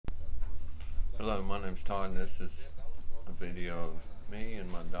Hello, my name's Todd, and this is a video of me and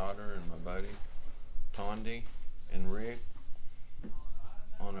my daughter and my buddy Tondi and Rick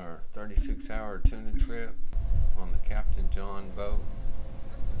on our 36-hour tuna trip on the Capt John boat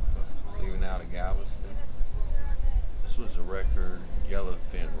leaving out of Galveston. This was a record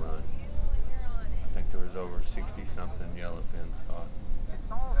yellowfin run. I think there was over 60-something yellowfins caught.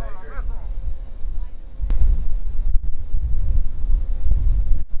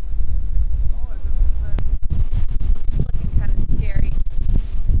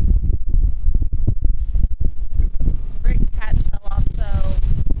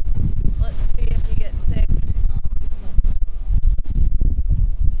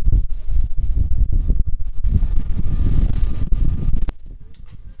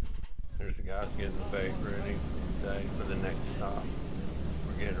 The guys getting the bait ready today for the next stop.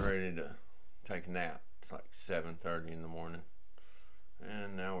 We're getting ready to take a nap. It's like 7:30 in the morning,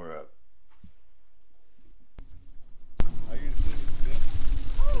 and now we're up.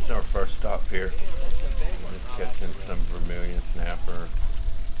 This is our first stop here. We're just catching some vermilion snapper,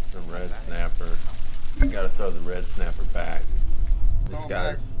 some red snapper. You got to throw the red snapper back. This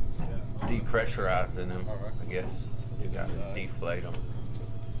guy's depressurizing them. I guess you got to deflate them.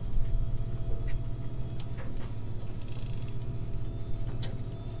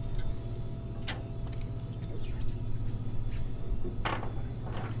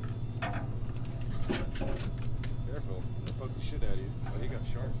 Careful, they'll poke the shit out of you. Oh, he got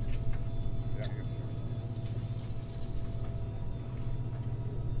sharp. Yeah, he got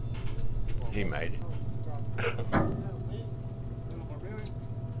sharp. He made it.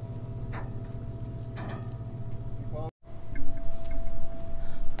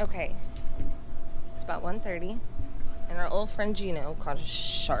 Okay, it's about 1:30, and our old friend Gino caught a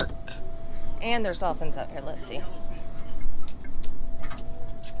shark. And there's dolphins out here. Let's see.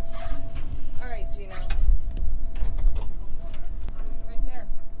 All right, Gino. Right there.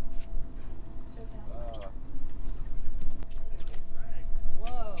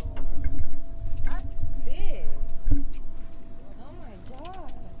 Whoa. That's big. Oh my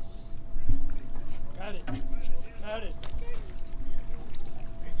gosh. Got it. Got it.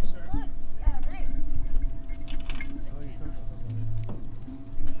 Look, Rick.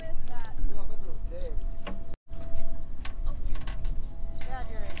 You missed that.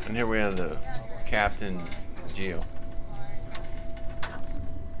 And here we have the Captain Geo.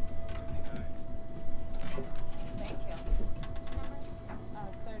 Thank you.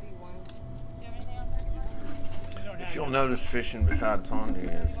 31. Do you have anything on 31? If you'll notice, fishing beside Tondi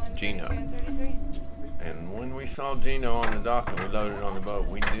is Gino. And when we saw Gino on the dock and we loaded on the boat,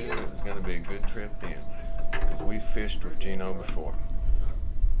 we knew it was going to be a good trip then, because we fished with Gino before.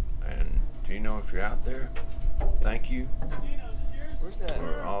 And Gino, if you're out there, thank you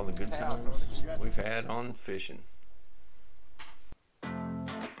for all the good times we've had on fishing.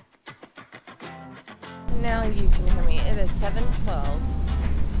 Now you can hear me. It is 7:12,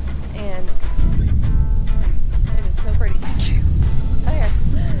 and it is so pretty. Oh, here.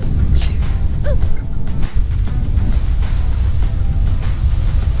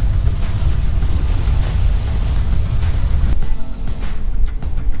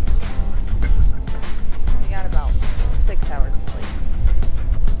 We got about 6 hours sleep.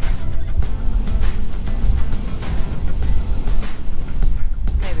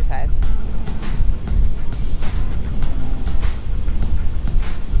 Maybe 5.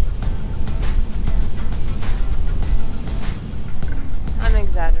 I'm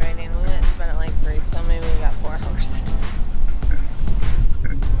exaggerating. We went to bed at like 3, so maybe we got 4 hours.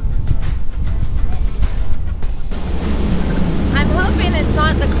 I'm hoping it's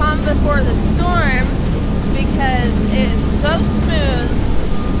not the calm before the storm, because it is so smooth.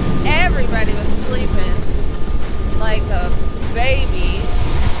 Everybody was sleeping like a baby.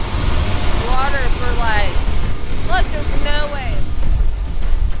 Waters were like, look, there's no way.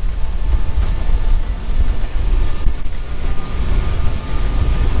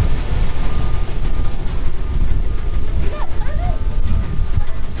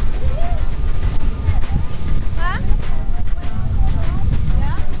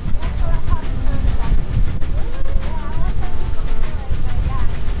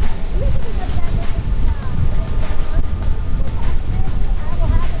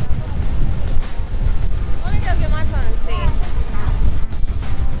 Let me go get my phone and see.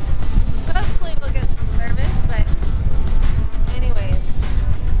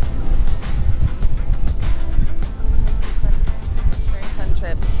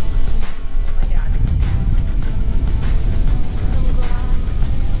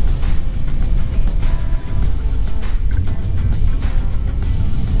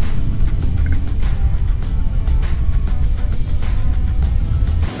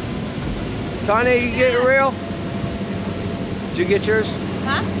 Tanya, you get a reel? Did you get yours?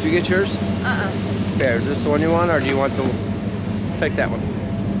 Huh? Did you get yours? There, is this the one you want, or do you want the... Take that one.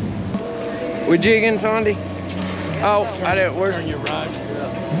 We jigging, Tondi? Oh, I didn't... Where's... Turn your rod.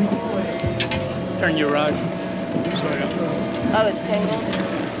 Turn your rod. Oh, it's tangled.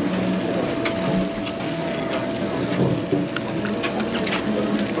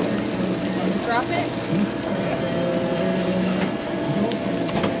 Drop it.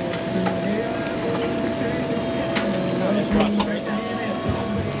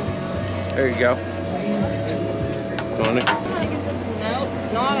 There you go. Tony. Nope,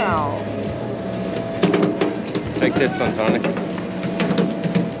 not out. Take this one, Tony.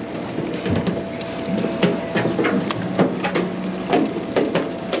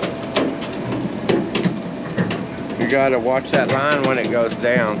 You gotta watch that line when it goes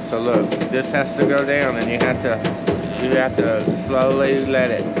down. So look, this has to go down, and you have to slowly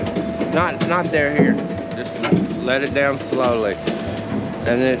let it. Not there here. Just let it down slowly.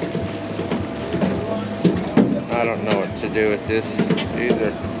 And then I don't know what to do with this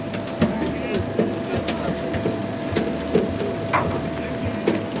either.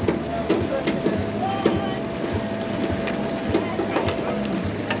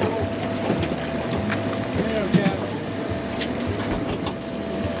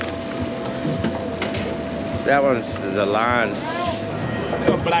 That one's the line.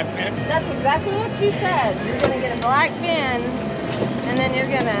 Black fin. That's exactly what you said. You're gonna get a black fin, and then you're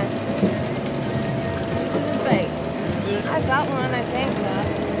gonna use it as bait. I got one, I think.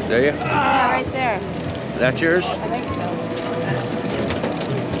 Do you? Yeah, right there. That's yours? I think so.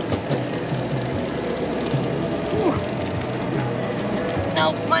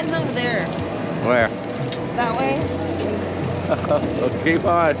 No, mine's over there. Where? That way. Well, keep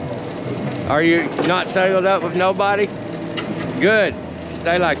on. Are you not tangled up with nobody? Good.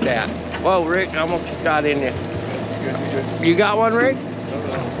 Stay like that. Whoa, Rick, almost got in you. You got one, Rick? No.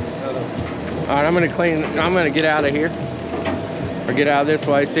 All right, I'm gonna get out of here. Or get out this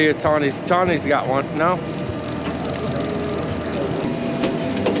way. See if Tawny's got one. No?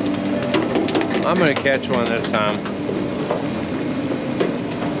 I'm gonna catch one this time.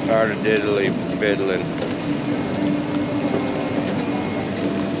 Tired of diddly biddling.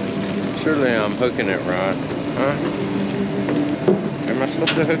 Surely I'm hooking it right, huh? Am I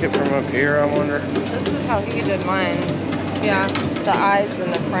supposed to hook it from up here, I wonder? This is how he did mine. Yeah, the eyes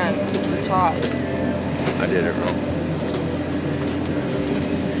in the front, the top. I did it wrong.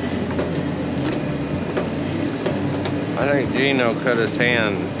 I think Gino cut his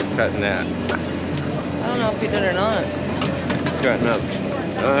hand cutting that. I don't know if he did or not. Cutting up.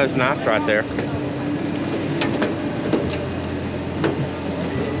 Oh, his knife's right there.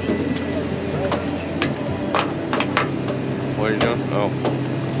 What are you doing? Oh,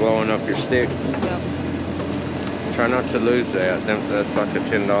 blowing up your stick. Yep. Try not to lose that. That's like a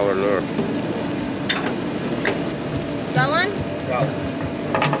 $10 lure. That one?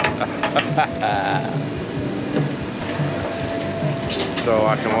 So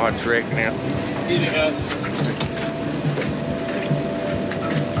I can watch Rick now. Excuse me, guys.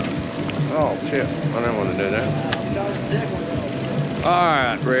 Oh shit! I didn't want to do that. All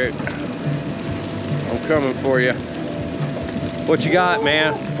right, Rick. I'm coming for you. What you got,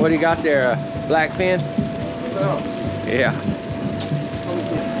 man? What do you got there? A black fin? No. Yeah.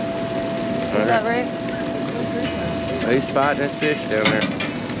 Is that right? He's fighting his fish down there.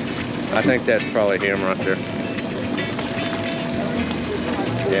 I think that's probably him right there.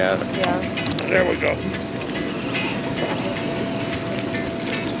 Yeah. Yeah. There we go.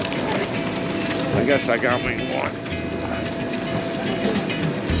 I guess I got me one.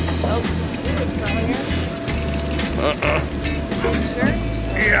 Oh, that one here? Sure?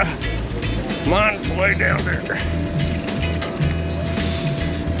 Yeah. Mine's way down there.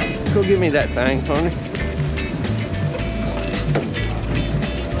 Go give me that thing, Tony.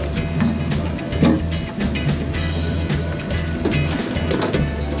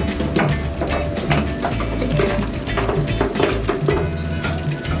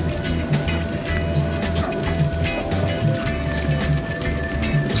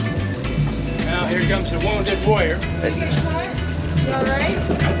 Now here comes the wounded warrior. You all right?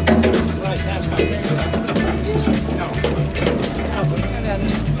 Right, that's my favorite. No.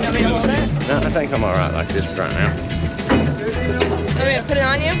 You want me to hold it? No, I think I'm all right like this right now. You want me to put it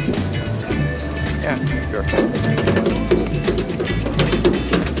on you? Yeah, sure.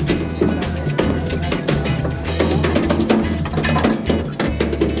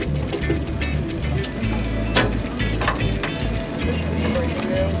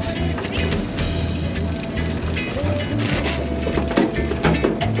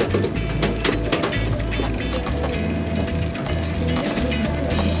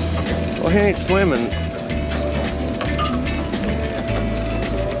 Well, he ain't swimming.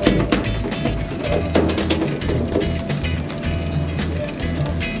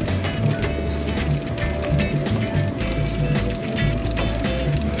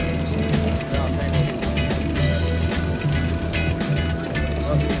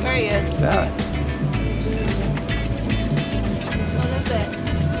 There he is. Yeah. What is it?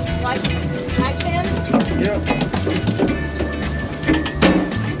 Like him? Yep.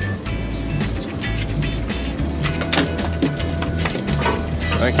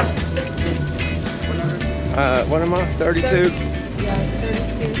 Thank you. What am I? 32? Yeah,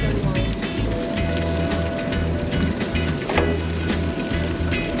 32, 31.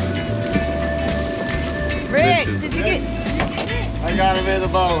 Rick, did you get? I got him in the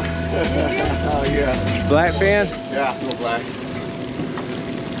boat. Oh yeah. Black fin? Yeah, little black.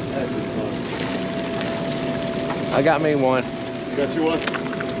 That's just fun. I got me one. You got you one?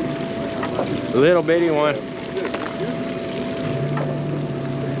 A little bitty one.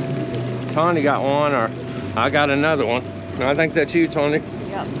 Tony got one, or I got another one. I think that's you, Tony.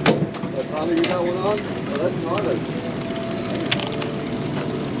 Yep. Tony, you got one on? Oh, that's not it.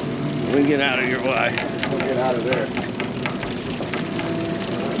 We get out of your way. We'll get out of there.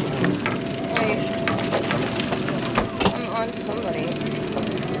 Wait. I'm on somebody.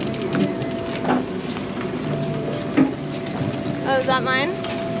 Oh, is that mine?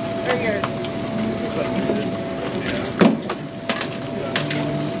 Or yours?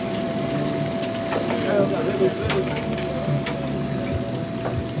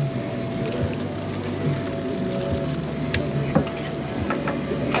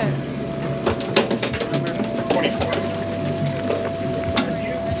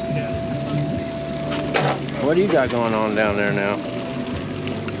 What do you got going on down there now?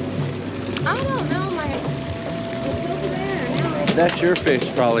 I don't know, it's over there now. That's your fish,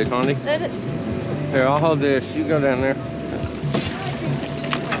 probably, Tony. Here, I'll hold this. You go down there.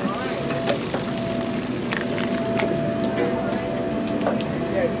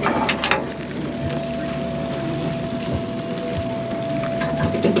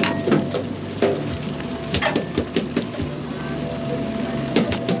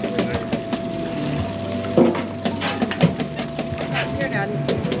 Here, Dad.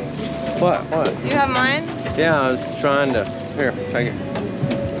 What? You have mine? Yeah, I was trying to. Here, take it.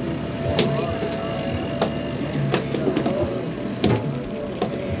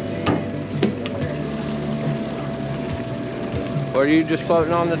 Are you just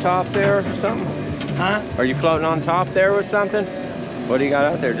floating on the top there or something? Huh? Are you floating on top there with something? What do you got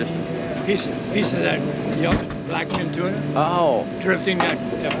out there? Just Piece of that blackfin tuna oh, drifting that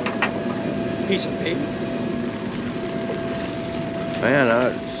piece of bait.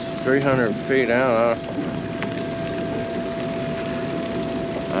 man, it's 300 feet out.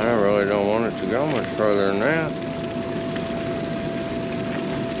 I really don't want it to go much further than that.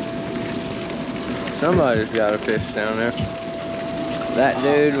 Somebody's got a fish down there. That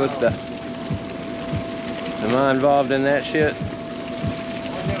dude with the... Am I involved in that shit?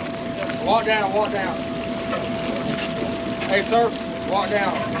 Walk down, walk down. Hey, sir, walk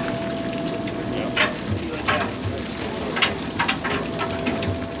down.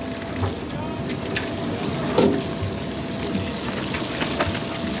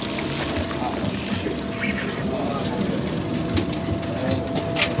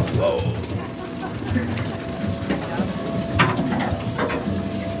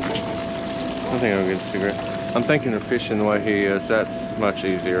 I think I'll get a cigarette. I'm thinking of fishing the way he is. That's much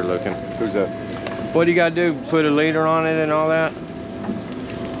easier looking. Who's that? What do you gotta do? Put a leader on it and all that?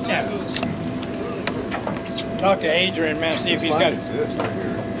 Yeah. Talk to Adrian, man, see if he's got This right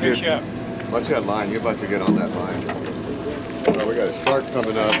here. fish up. Watch that line. You're about to get on that line. Oh, we got a shark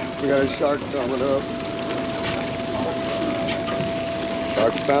coming up. We got a shark coming up.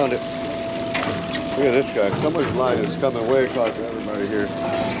 Shark's found it. Look at this guy. Somebody's line is coming way across everybody here.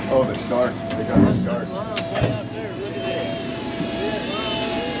 Oh, the shark. They got the shark.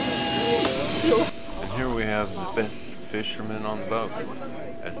 And here we have the best fisherman on the boat.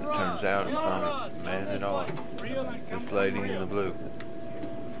 As it turns out, it's not a man at all. It's this lady in the blue.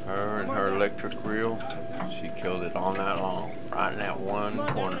 Her and her electric reel, she killed it all night long, right in that one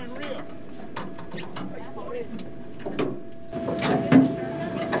corner.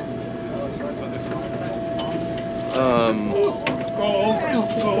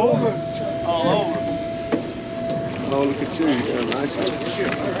 Go over. All over. Oh, look at you. You got a nice one.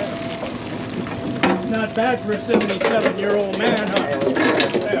 Not bad for a 77-year-old man, huh?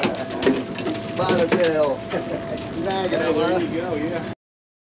 By the tail. There you go, yeah.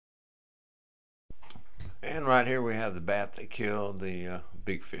 And right here we have the bat they killed the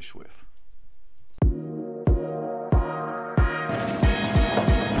big fish with.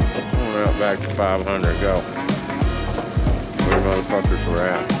 out back to 500. Go. Where the motherfuckers were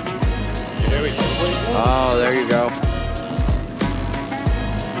at. Oh, there you go.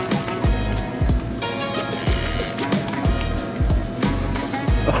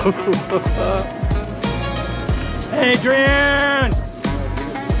 Adrian!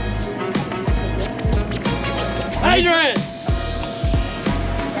 Adrian!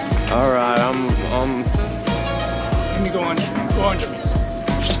 All right, I'm. Let me go on. Go on.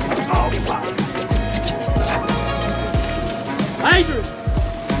 Oh, fuck. Adrian!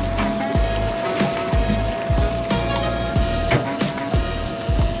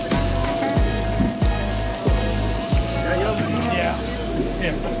 Yeah.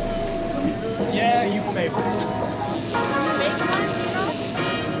 Yeah, you pay for it.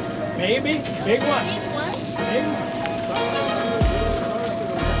 Maybe. Big one. Big one.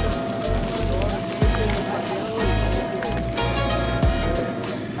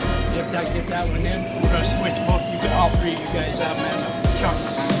 Get that one in. We're gonna switch both. You got all three. You guys have man a chunk.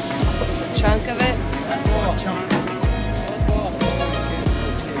 Chunk of it. Oh, chunk.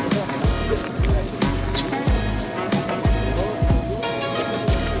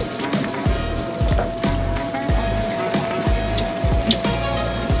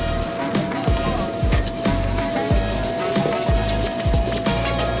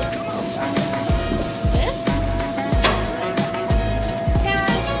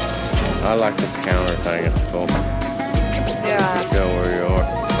 I like this counter thing. It's cool. Yeah. Go where you are.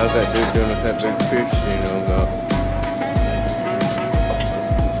 How's that dude doing with that big fish? You know,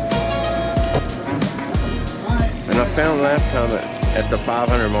 and I found last time at the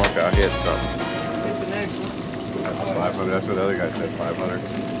 500 mark I hit something. That's 500. That's what the other guy said. 500.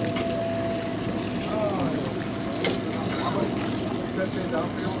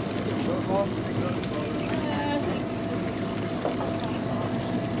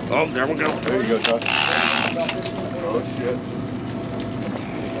 Oh, there we go. There you go, Chuck. Oh shit.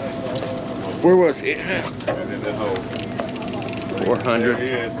 Where was it? And in that hole. 400. There he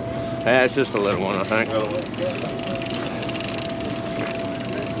is. Yeah, it's just a little one, I think.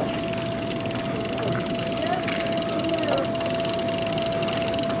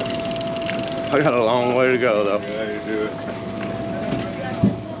 I got a long way to go, though. Yeah, you do it.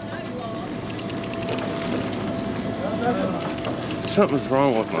 Something's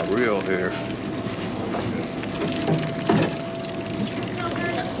wrong with my reel here.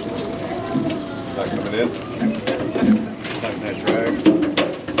 Not coming in. Not that drag.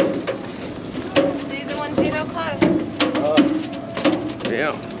 See the one Gino caught?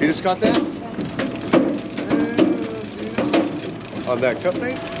 Yeah. You just got that? On that cup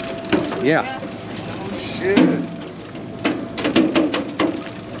bait? Yeah. Oh shit.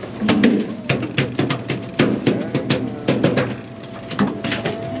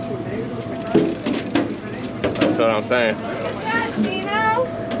 That's what I'm saying.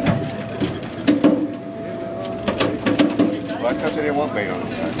 Well, I thought they didn't want bait on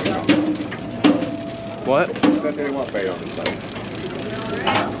this side. What? I thought they didn't want bait on this side.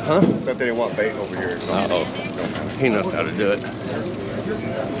 Huh? I thought they didn't want bait over here. So Uh-oh. He knows how to do it.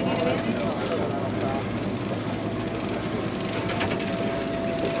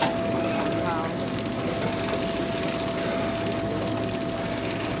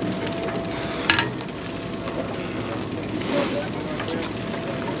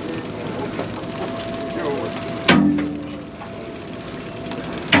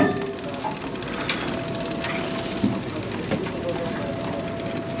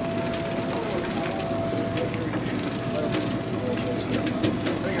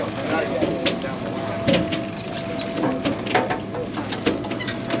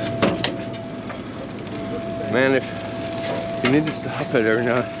 Man, if you need to stop it every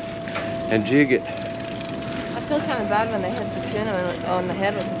now and jig it. I feel kind of bad when they hit the tuna on the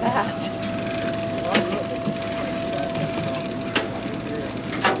head with the bat.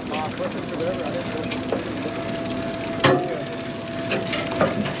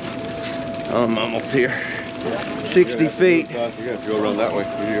 I'm almost here. 60 feet. You got to go around that way.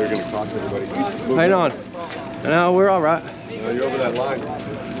 You're going to cost everybody. Hang on. No, we're all right. No, you're over that line.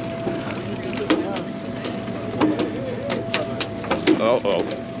 Uh-oh.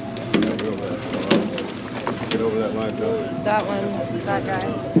 Get over that line, John. That one, that guy.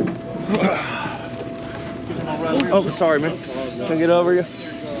 Oh, sorry, man. Can I get over you?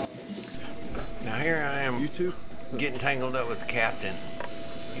 Now here I am getting tangled up with the captain.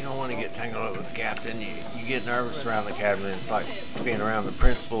 You don't want to get tangled up with the captain. You get nervous around the captain. It's like being around the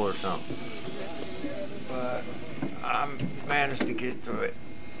principal or something. But I managed to get through it.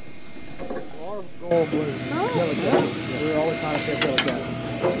 Our goal was yellow cat. We were always trying to catch yellow cat.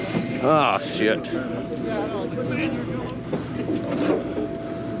 Oh, shit.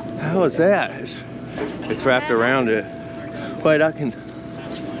 How is that? It's wrapped around it. Wait, I can...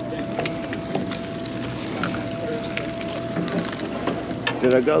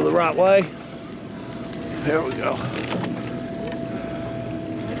 Did I go the right way? There we go.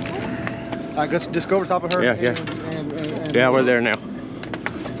 I guess just go over top of her. Yeah, yeah. And Yeah, we're there now.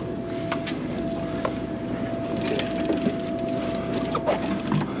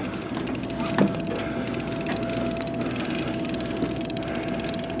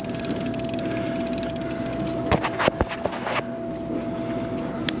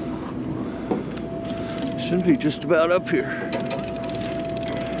 Should be just about up here.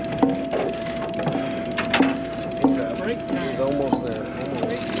 He's almost there.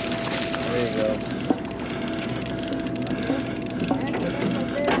 Almost. There you go.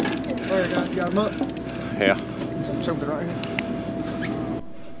 there, guys, you got him up. Yeah. Something right here.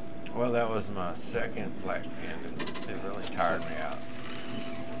 Well, that was my second blackfin, and it really tired me out.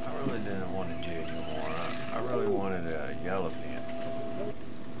 I really didn't want a jig no more. I really wanted a yellowfin.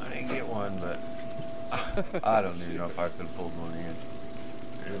 I didn't get one, but I don't even know if I could have pulled one in.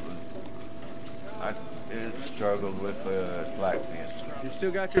 It struggled with a blackfin. You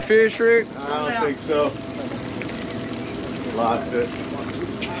still got your fish, Rick? I don't think so. Lost it.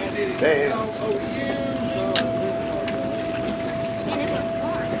 Damn.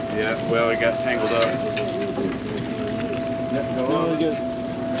 Yeah, well, it got tangled up. Go on.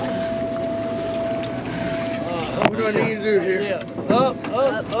 What do I need to do here? Yeah. Up.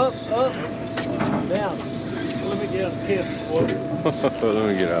 Down. Let me get a tip. Let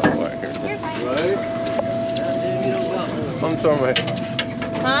me get out of the way here. Right? I'm sorry.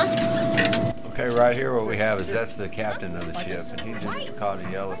 Huh? Okay, right here what we have is that's the captain of the ship, and he just caught a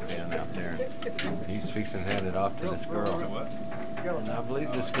yellowfin out there. He's fixing to hand it off to this girl. And I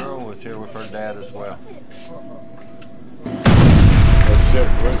believe this girl was here with her dad as well. Oh shit,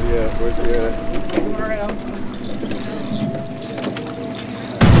 where's he at? Where's he at?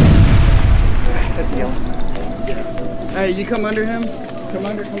 That's a yellow. Hey, you come under him. Come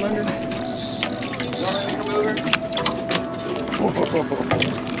under. Come over.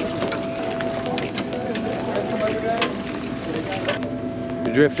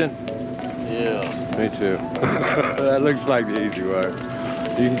 You drifting? Yeah. Me too. That looks like the easy way.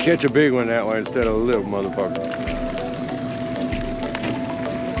 You can catch a big one that way instead of a little motherfucker.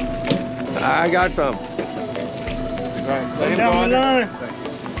 I got some. Right. Let him go under.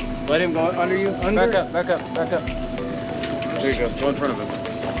 Let him go under you. Under. Back up. There you go. Go in front of him.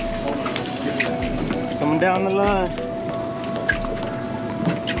 Coming down the line.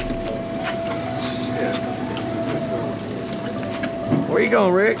 Where you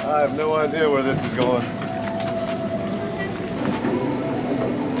going, Rick? I have no idea where this is going.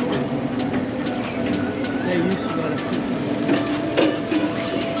 Yeah, you should let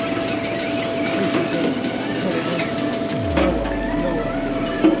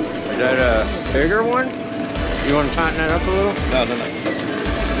Is that a bigger one? You want to tighten that up a little? No.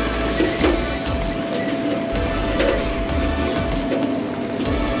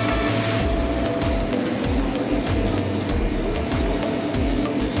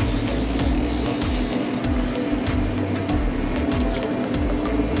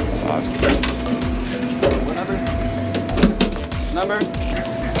 Number. Go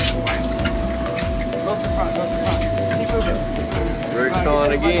to front. Keep moving. Rick's on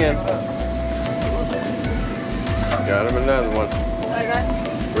again. Got him another one. I got.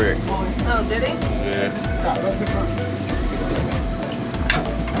 Rick. Oh, did he? Yeah. Go to front.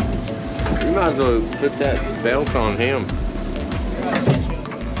 You might as well put that belt on him.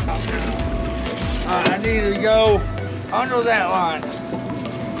 I need to go under that line.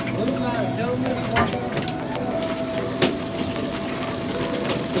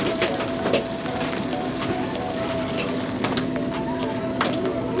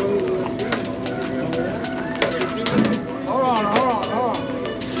 Hold on.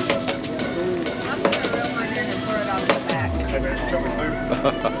 I'm gonna reel mine in and pour it off the back. That's too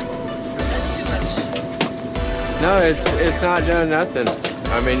much. No, it's not done nothing.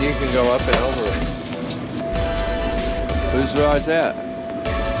 I mean, you can go up and over it. Whose ride's that?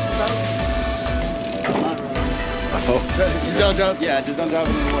 Oh. Just don't drop. Yeah, just don't drop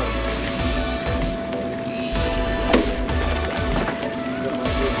it in the water.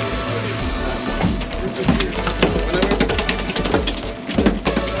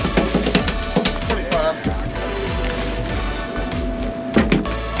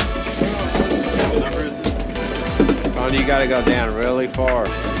 You gotta go down really far.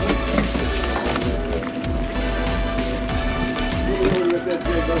 Let that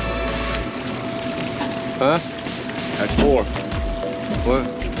thing go. Huh? That's 4. What?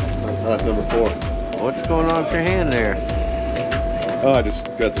 That's number 4. What's going on with your hand there? Oh, I just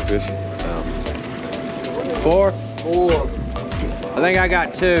got the fish. Oh. 4? 4. I think I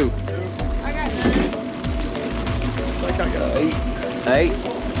got 2. I got 9. I think I got 8. 8?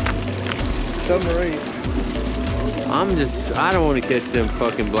 7 or 8. I don't want to catch them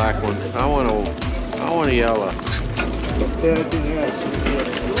fucking black ones. I want a yellow.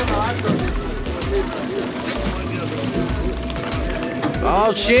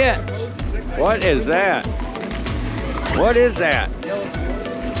 Oh shit! What is that? What is that?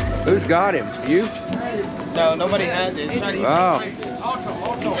 Who's got him? You? No, nobody has it. It's not even. Oh.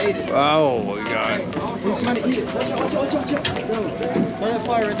 Ate it. Oh my god. Somebody eat it. Watch out, watch out, watch out, watch out. Throw that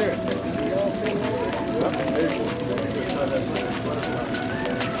fire right there.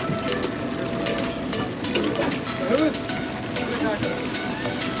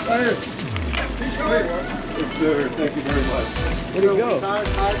 Yes, sir. Thank you very much. Where'd he go?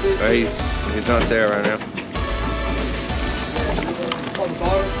 He's not there right now. On the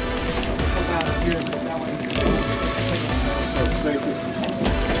bottom. Come out here that way. Thank you.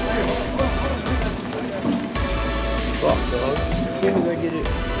 As soon as I get it.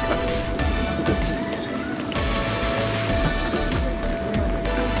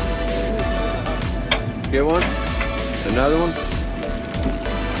 Get one? Another one?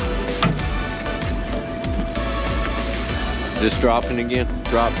 Just dropping again?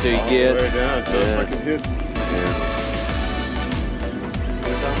 Drop till you All get. the way down until it fucking hits. Yeah.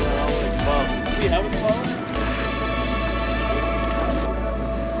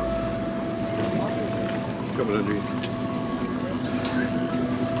 Coming underneath.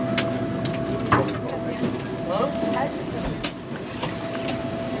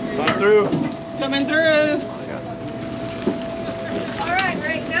 Come through. Coming through. All right,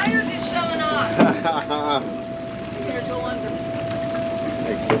 Rick. Now you're just showing off. Here, go under.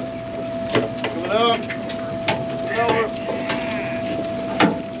 Coming up. Coming over.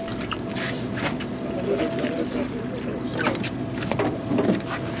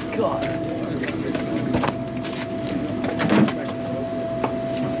 God.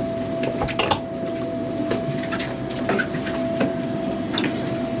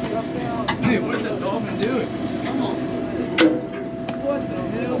 Hey, what's that dolphin doing? Come on. What the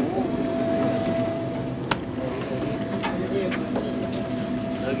hell?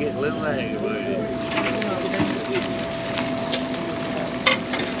 I'll get a little aggravated.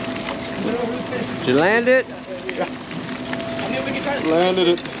 Did you land it? Landed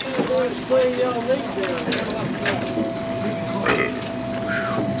it.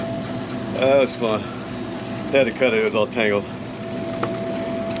 That was fun. They had to cut it. It was all tangled.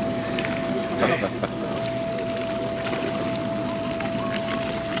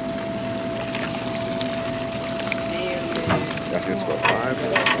 Got this for 5.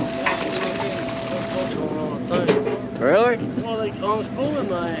 Really? Well, they almost pulling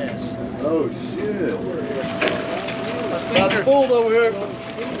my ass. Oh shit. Got pulled over here.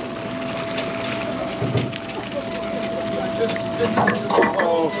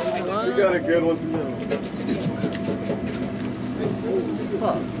 Oh, we got a good one.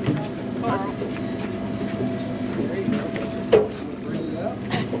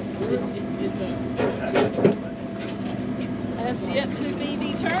 That's yet to be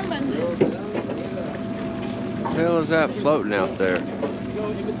determined. What the hell is that floating out there?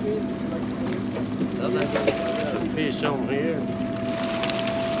 Fish on here.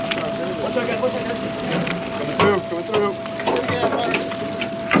 Watch out, guys. Watch out, guys. Coming through, coming through. Watch out, guys.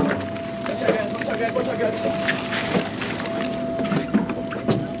 Watch out, guys. Watch out, guys.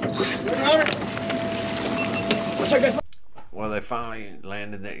 Watch out, guys. Well, they finally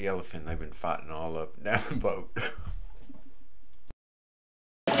landed that yellowfin. They've been fighting all up and down the boat.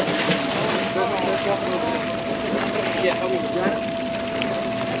 Yeah, I'm gonna grab it.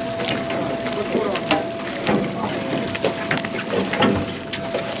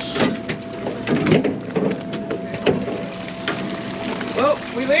 Well,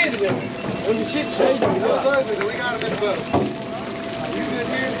 we landed him. When the shit changed, we got him in the boat. You good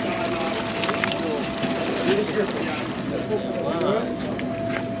here?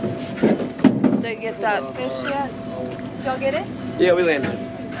 Did they get that fish yet? Did y'all get it? Yeah, we landed.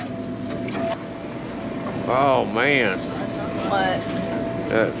 Oh man. What?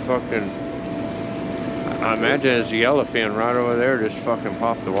 That fucking... I imagine it's a yellowfin right over there just fucking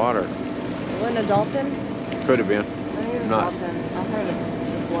popped the water. Wasn't a dolphin? Could have been. I think it was a Not- dolphin. I heard a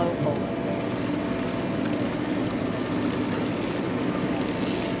blowhole.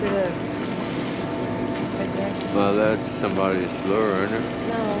 See the... Right there? Well, that's somebody's lure, isn't it?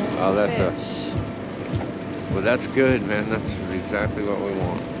 No. Oh, that's a- fish. Well, that's good, man. That's exactly what we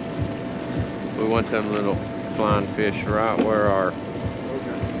want. We want them little flying fish right where our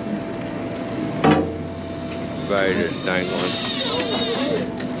bait is dangling.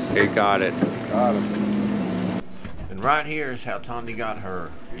 He got it. Got him. And right here is how Tondi got her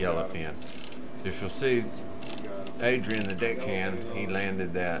yellowfin. If you'll see Adrian, the deckhand, he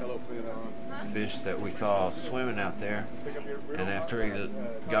landed that fish that we saw swimming out there, and after he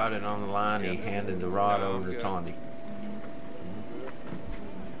got it on the line, he handed the rod over to Tondi.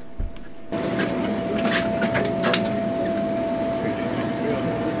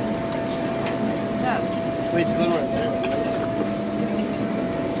 Wait, just little right there.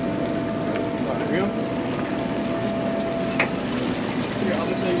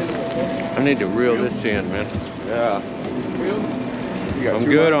 I need to reel this in, man. Yeah. I'm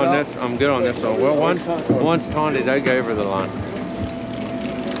good on this. I'm good on this one. Well, once Tondi, they gave her the line.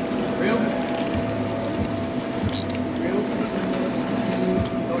 Real? Real?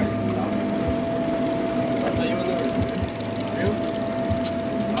 I'll tell you when they're real.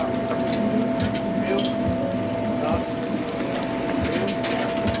 Real? Stop.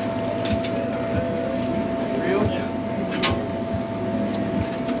 Real?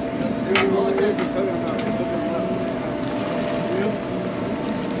 Real?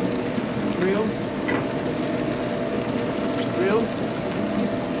 Real? Real?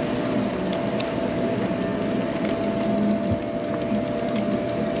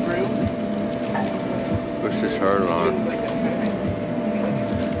 Real? Push this her line.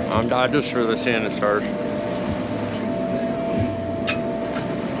 I just threw this in as hers.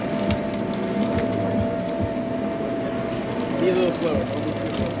 Be a little slower.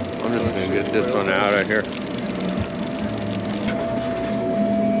 I'm just gonna get this one out of here.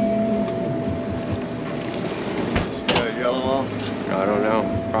 Yellow off? I don't know.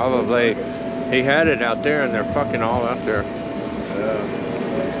 Probably he had it out there and they're fucking all out there. Yeah.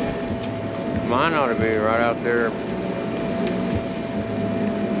 Mine ought to be right out there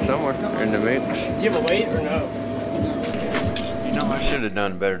somewhere in the mix. Do you have a weight or no? You know, I should have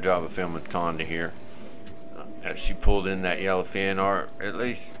done a better job of filming Tondi here. As she pulled in that yellowfin, or at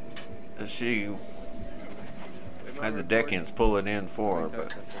least she had the deckhands pull it in for her,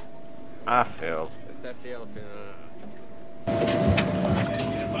 but I failed. That's the yellowfin.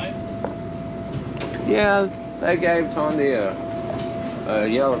 Yeah, they gave Tondi a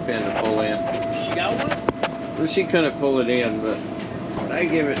yellowfin to pull in. She got one? Well, she couldn't pull it in, but they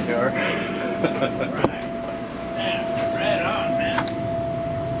give it to her. Right. Yeah, right on, man.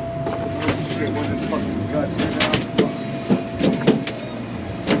 Shit, when this fucking gut's in now.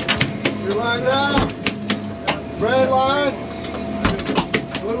 Your line down. Red line.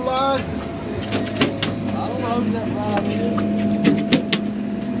 Blue line. I don't know who's that line is.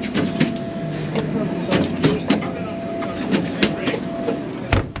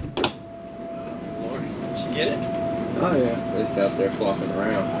 Did you get it? Oh yeah, it's out there flopping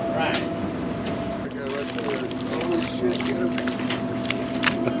around. Right. Holy shit, get him.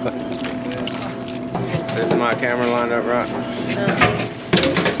 Is my camera lined up right?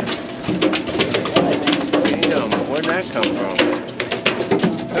 Damn, where'd that come from?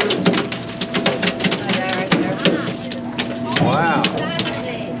 Wow,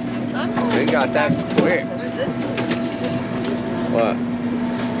 they got that quick. What?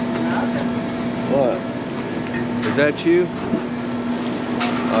 What? Is that you?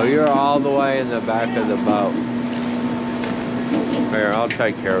 Oh, you're all the way in the back of the boat. Here, I'll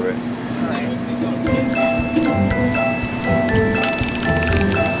take care of it.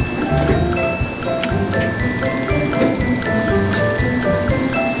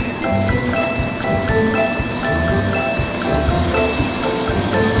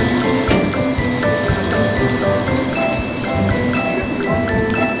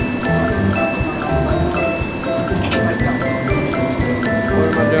 What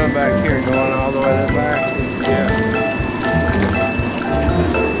am I doing back here? Going all the way to the back? Yeah.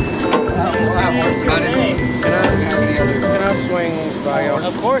 Can I swing by you?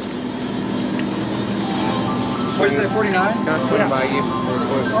 Of course. Where's that 49? Can I swing by you?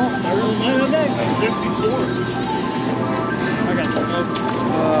 Oh, I really might have next. 54. I got smoke.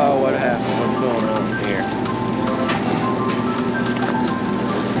 Oh, what happened? What's going on here?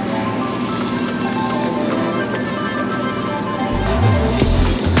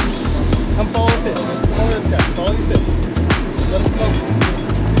 Come follow this. Follow this guy. Follow these fish. Let him smoke.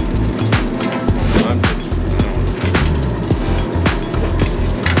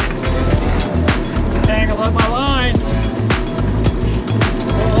 Tangle up my line.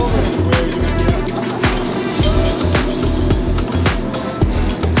 Go over anywhere you can get.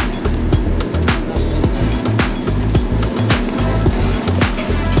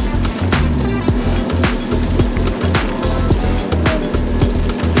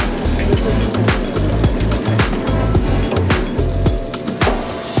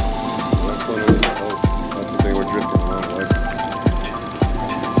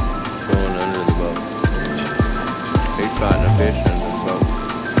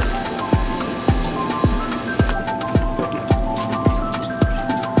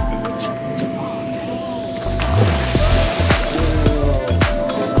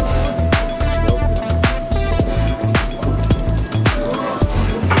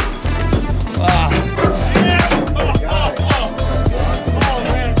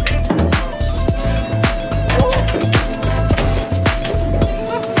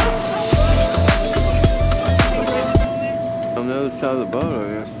 of the boat,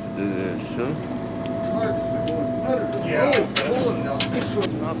 I guess, to do this, huh? Yeah.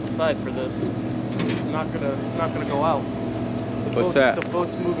 Not the side for this. It's not gonna go out. What's that? The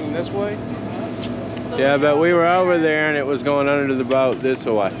boat's moving this way. Yeah, but we were over there and it was going under the boat this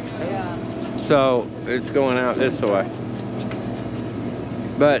way. Yeah. So it's going out this way.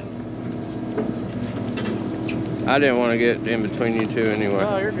 But I didn't want to get in between you two anyway.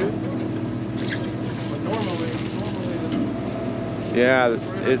 No, you're good. But normally this is... Yeah,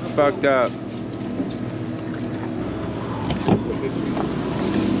 it's fucked up.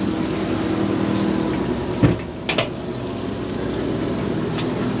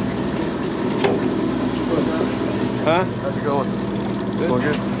 Huh? How's it going? Going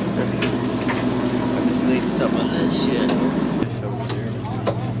good? I just need some of this shit.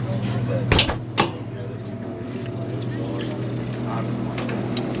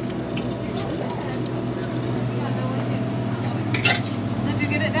 Did you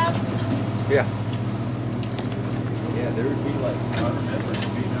get it down? Yeah. Yeah, there would be like, I remember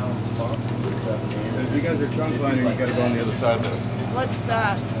being out responsive to stuff. If you guys are trunk lining, you gotta go on the other side of this. What's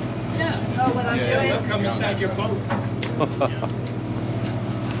that? Yeah. Oh, what I'm doing? Come inside your boat. Oh,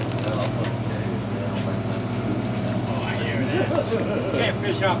 I hear that. Can't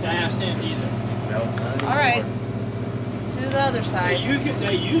fish off the ass end either. All right. To the other side.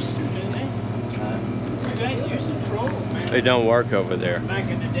 They used to, didn't they? You guys used to troll, man. They don't work over there. Back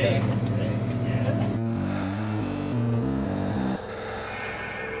in the day.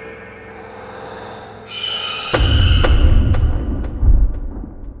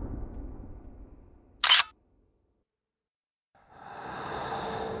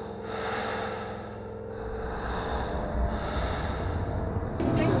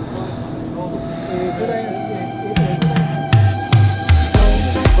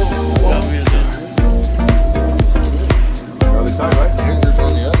 Other side, right? Yours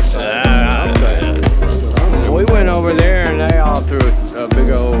on the other side. We went over there and they all threw a big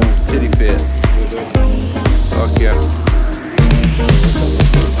old titty fit. Fuck yeah.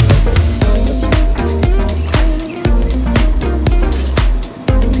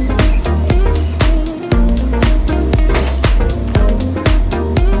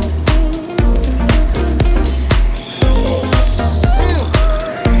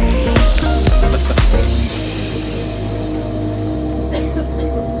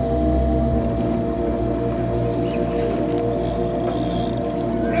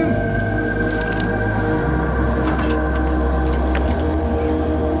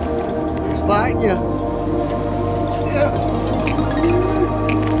 He's fighting you.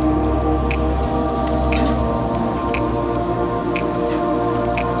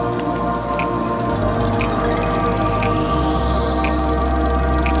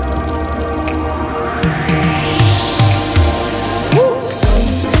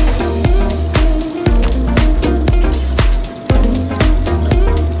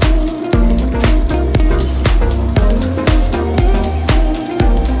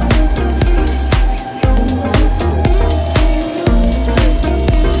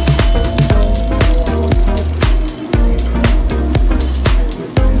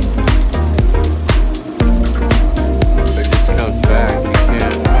 It just comes back. You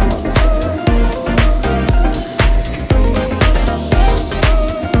can't.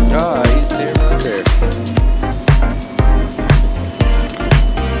 Oh, he's there right there.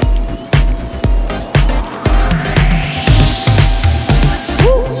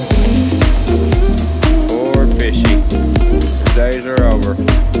 Poor fishy. His days are over.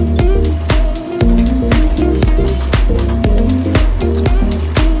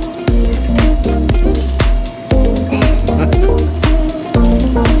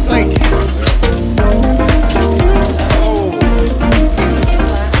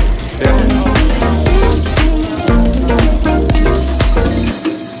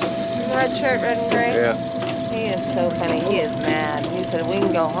 Red shirt, red and gray. Yeah. He is so funny. He is mad. He said, we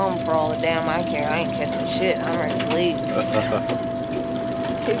can go home for all the damn I care. I ain't catching shit. I'm ready to leave.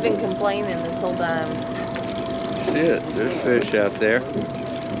 He's been complaining this whole time. Shit, there's fish out there.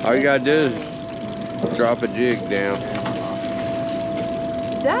 All you gotta do is drop a jig down.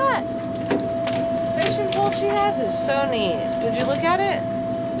 That fishing pole she has is so neat. Did you look at it?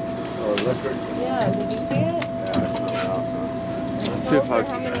 Oh, leopard. Yeah, did you see it? Yeah, that's something awesome. It Let's see tells if her I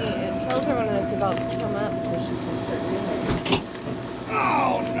how many, it tells her when it's about to come up so she can start doing it.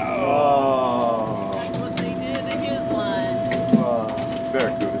 Oh, no. Oh. That's what they did to his line.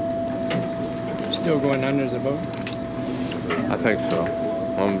 Barracuda. Still going under the boat? I think so.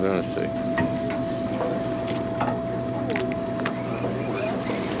 I'm gonna see.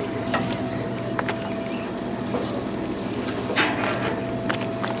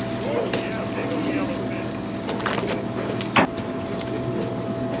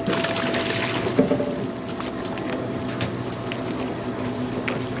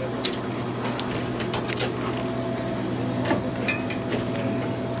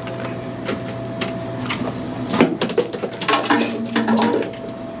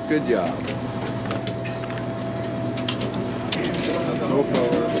 Good job.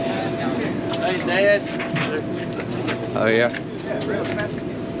 Hey, Dad. Oh, yeah?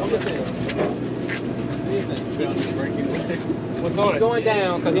 What's on it? Going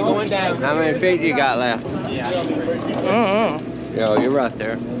down, because he's going down. How many feet you got left? Mm-hmm. Yeah, you're right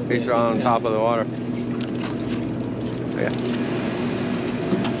there. He's right on top of the water. Yeah.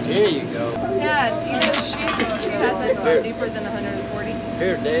 Here you go. Yeah, you know, she hasn't gone deeper than 140.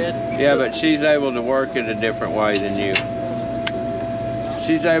 Here, Dad. Yeah, but she's able to work it a different way than you.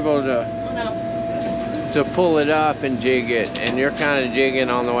 She's able to pull it up and jig it, and you're kind of jigging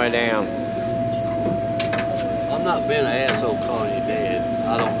on the way down. I'm not being an asshole calling you Dad.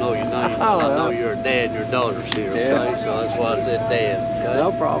 I don't know your name. Oh, I know you're a dad. Your daughter's here, okay? Yeah. So that's why I said Dad, okay?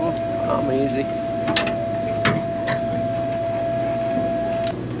 No problem. I'm easy.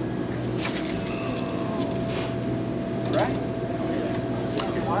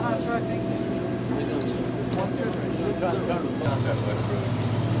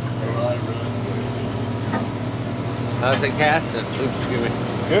 How's it casting? Oops, excuse me.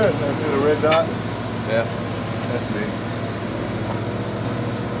 Good. I see the red dot. Yeah. That's me.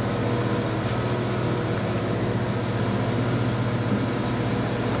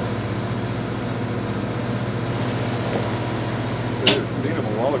 Seen him a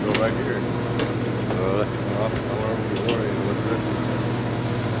while ago right here. Really? Off wherever we were.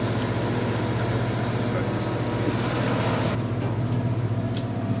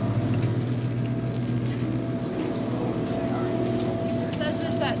 Says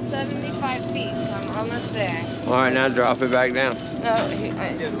it's at 75 feet, so I'm almost there. All right, now drop it back down. No,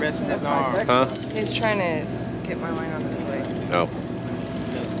 Just resting his arm. Huh? he's trying to get my line on his way. Oh.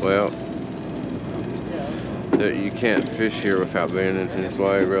 Well, you can't fish here without being in his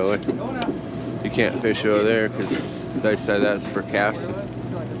way, really. You can't fish over there because they say that's for casting.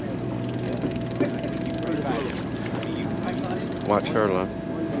 Watch her line.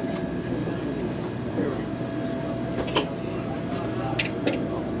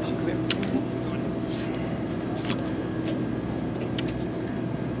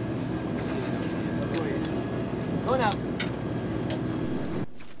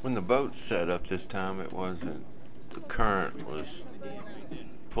 When the boat set up this time, it wasn't, the current was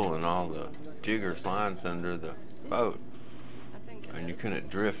pulling all the jiggers lines under the boat, and you couldn't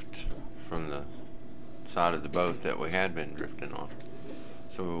drift from the side of the boat that we had been drifting on.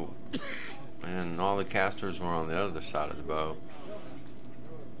 So, and all the casters were on the other side of the boat.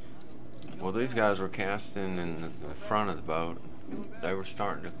 Well, these guys were casting in the front of the boat. They were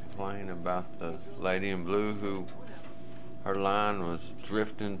starting to complain about the lady in blue who her line was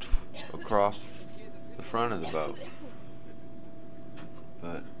drifting across the front of the boat.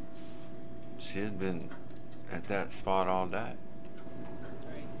 But she had been at that spot all day.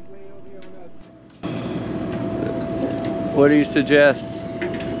 What do you suggest?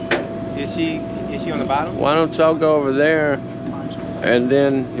 Is she on the bottom? Why don't y'all go over there and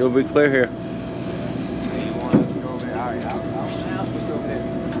then you'll be clear here. You want us to go over there? All right, I'll go over there.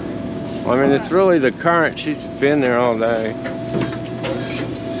 I mean, it's really the current. She's been there all day.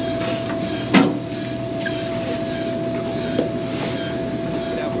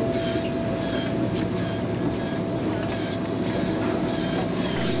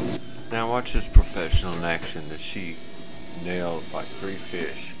 Now watch this professional in action that she nails like 3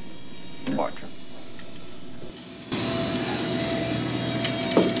 fish. Watch her.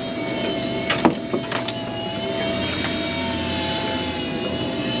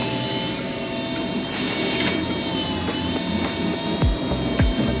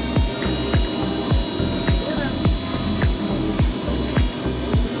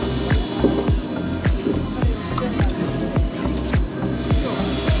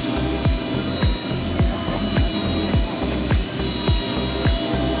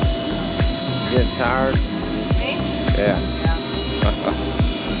 Getting tired? Me? Yeah.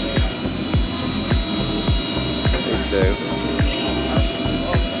 Me too.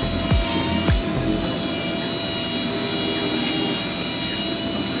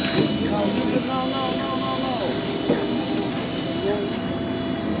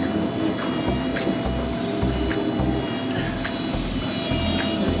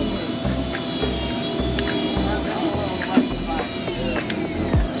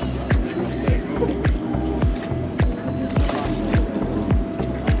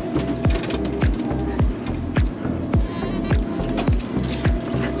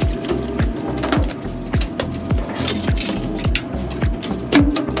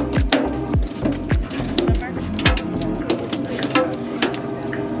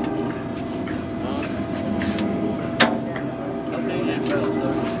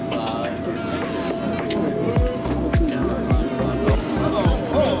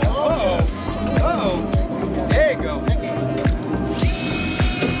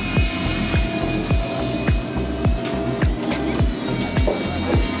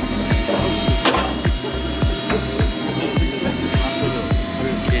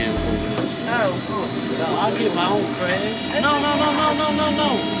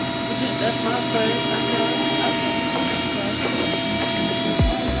 That's my face.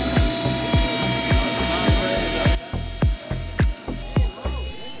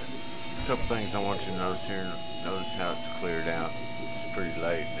 A couple things I want you to notice here. Notice how it's cleared out. It's pretty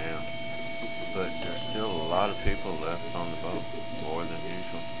late now, but there's still a lot of people left on the boat, more than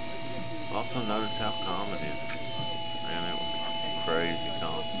usual. Also notice how calm it is. Man, it was crazy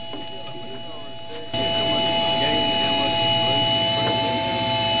calm.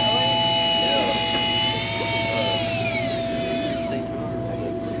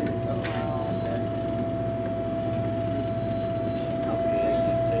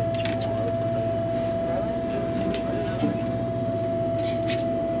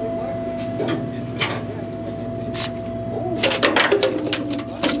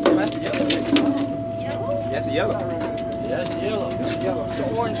 That's a yellow. Yeah, it's yellow. Yellow. It's an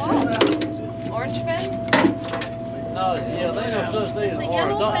orange fin. Orange fin? No, yeah, they don't such thing as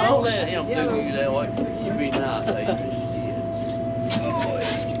orange. Don't let him do you that way. You be nice, baby.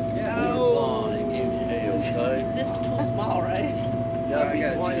 Oh, he gives you hell, okay? This is too small, right? You gotta be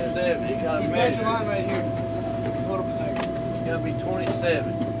 27. You gotta He's measure. line right here. Just hold up a second. You gotta be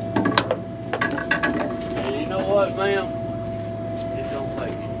 27. And you know what, ma'am? It don't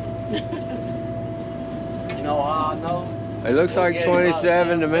make it. You know how I know? It looks like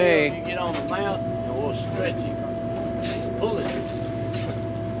 27 to me. You get on the mount and we'll stretch it. Pull it.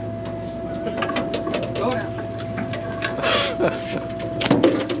 Go down.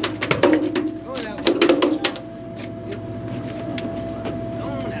 Go down.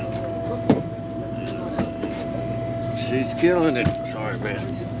 She's killing it. Sorry, man.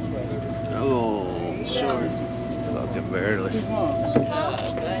 Oh, sorry. Fucking barely.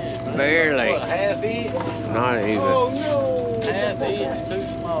 Barely. What, half inch? Not even. Oh no! Half inch, too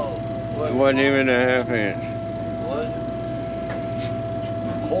small. It wasn't even a half inch. What?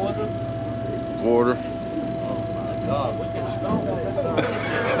 Quarter? Quarter. Oh my God, we can stone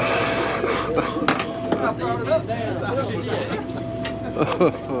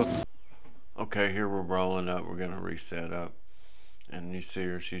that. Okay, here we're rolling up. We're gonna reset up, and you see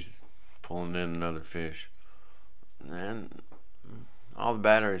her. She's pulling in another fish, and all the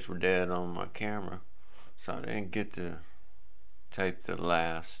batteries were dead on my camera, so I didn't get to tape the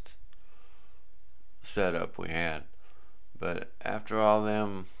last setup we had. But after all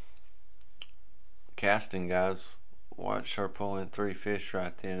them casting guys watched her pull in 3 fish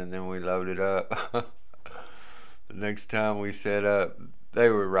right then, and then we loaded up. The next time we set up, they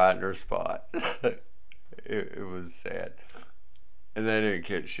were right in her spot. It was sad. And they didn't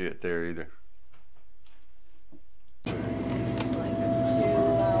catch shit there either.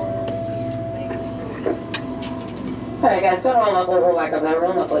 Alright guys, go roll up, we'll roll back up now.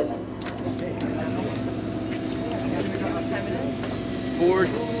 Roll up, please. 4,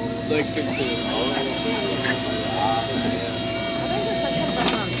 like 15.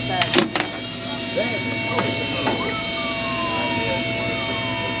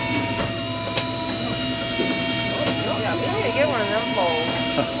 Yeah, we need to get one of them bowls.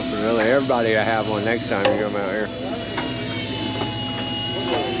 Really, everybody will have one next time you come out here.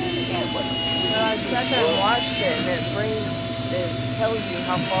 I sat there and watched it, and it tells you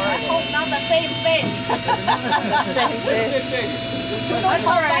how far it is. I hope not the same fish. Same fish. Don't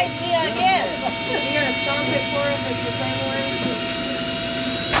bite me again. You're gonna stomp it for us if it's the same one?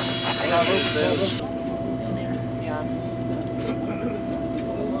 Yeah.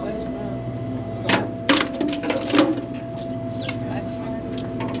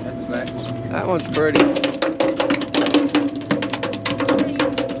 That's a black. That one's pretty.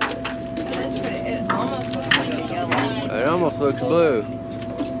 That's pretty. It almost looks like a yellow. It almost looks blue.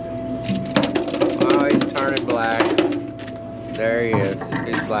 Oh, he's turning black. There he is.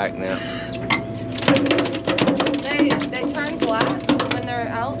 He's black now. They turn black when they're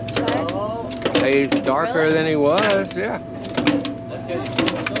outside? He's darker Really? than he was, yeah.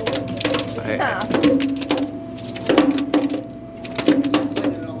 Hey, Yeah.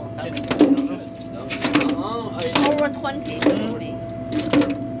 Over 20. 20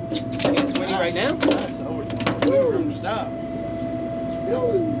 right now?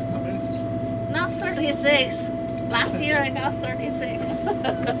 Not 36. Last year I got 36.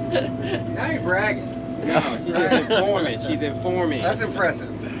 Now you're bragging. No, she's just informing. She's informing. That's impressive.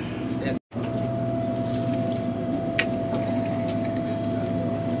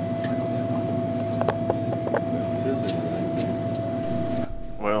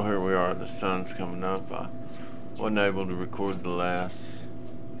 Well, here we are. The sun's coming up. I wasn't able to record the last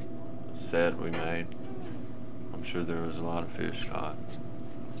set we made. I'm sure there was a lot of fish caught.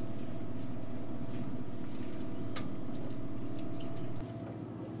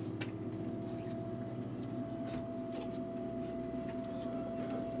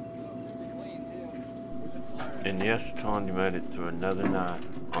 And yes, Tondi made it through another night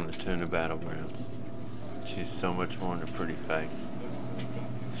on the tuna battlegrounds. She's so much more than a pretty face.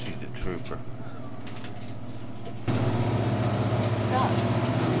 She's a trooper. What's up?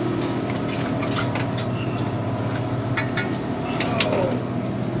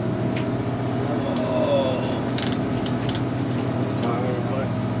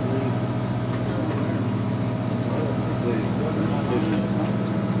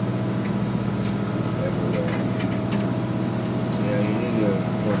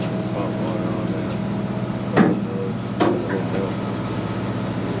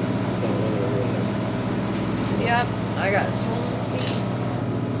 Yep, I got swollen feet.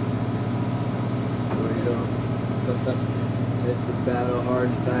 It's a battle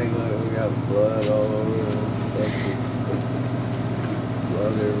hardened thing. Look, we got blood all over it.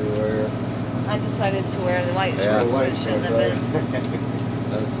 Blood everywhere. I decided to wear the white shorts, which shouldn't have been.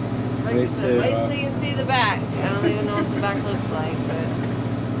 Like I said, wait till you see the back. I don't even know what the back looks like, but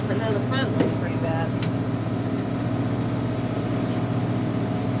I know the front looks pretty bad.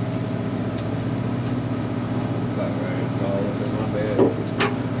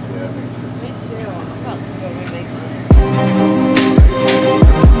 Me too. I'm about to go remake mine.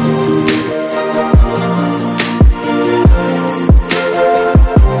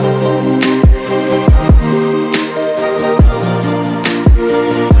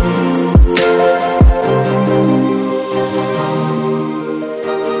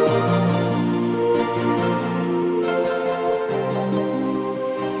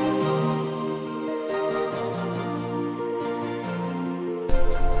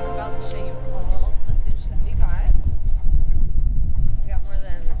 About to show you all the fish that we got. We got more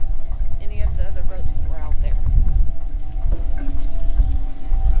than any of the other boats that were out there.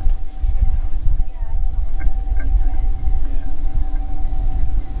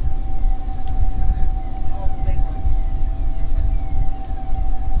 All the big ones.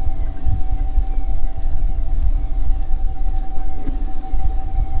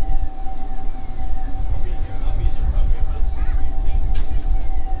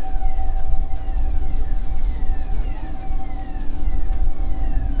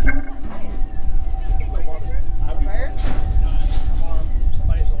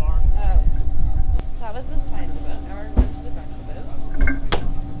 Somebody's alarm. Oh, that was the side of the boat. Now we're going to the back of the boat.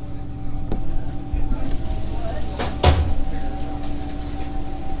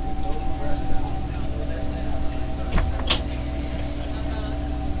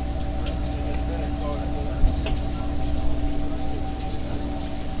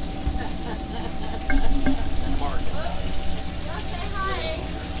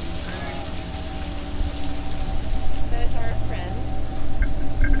 There's our friend.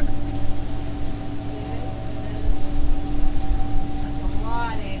 That's a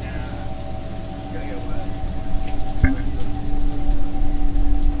lot, ain't it? It's gonna get wet.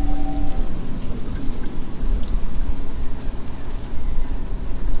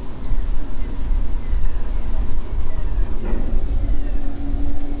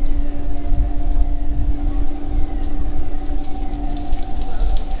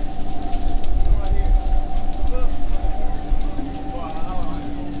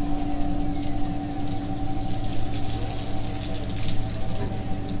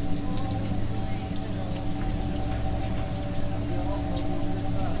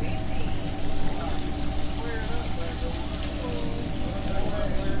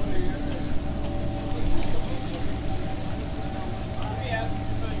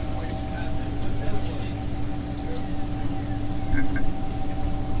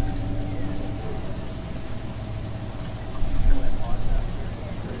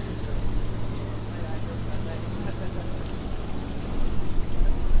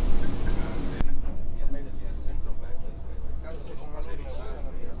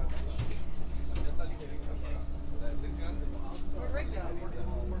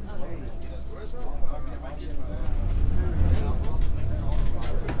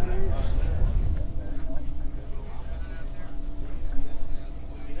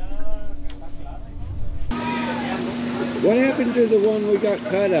 What happened to the one we got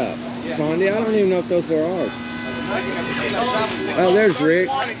cut up? Tondi, I don't even know if those are ours. Oh, there's Rick.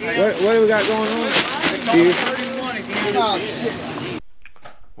 What do we got going on?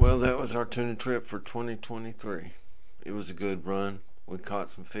 Well, that was our tuna trip for 2023. It was a good run. We caught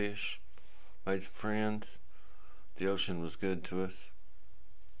some fish, made some friends. The ocean was good to us.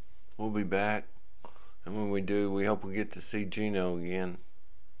 We'll be back, and when we do, we hope we get to see Gino again.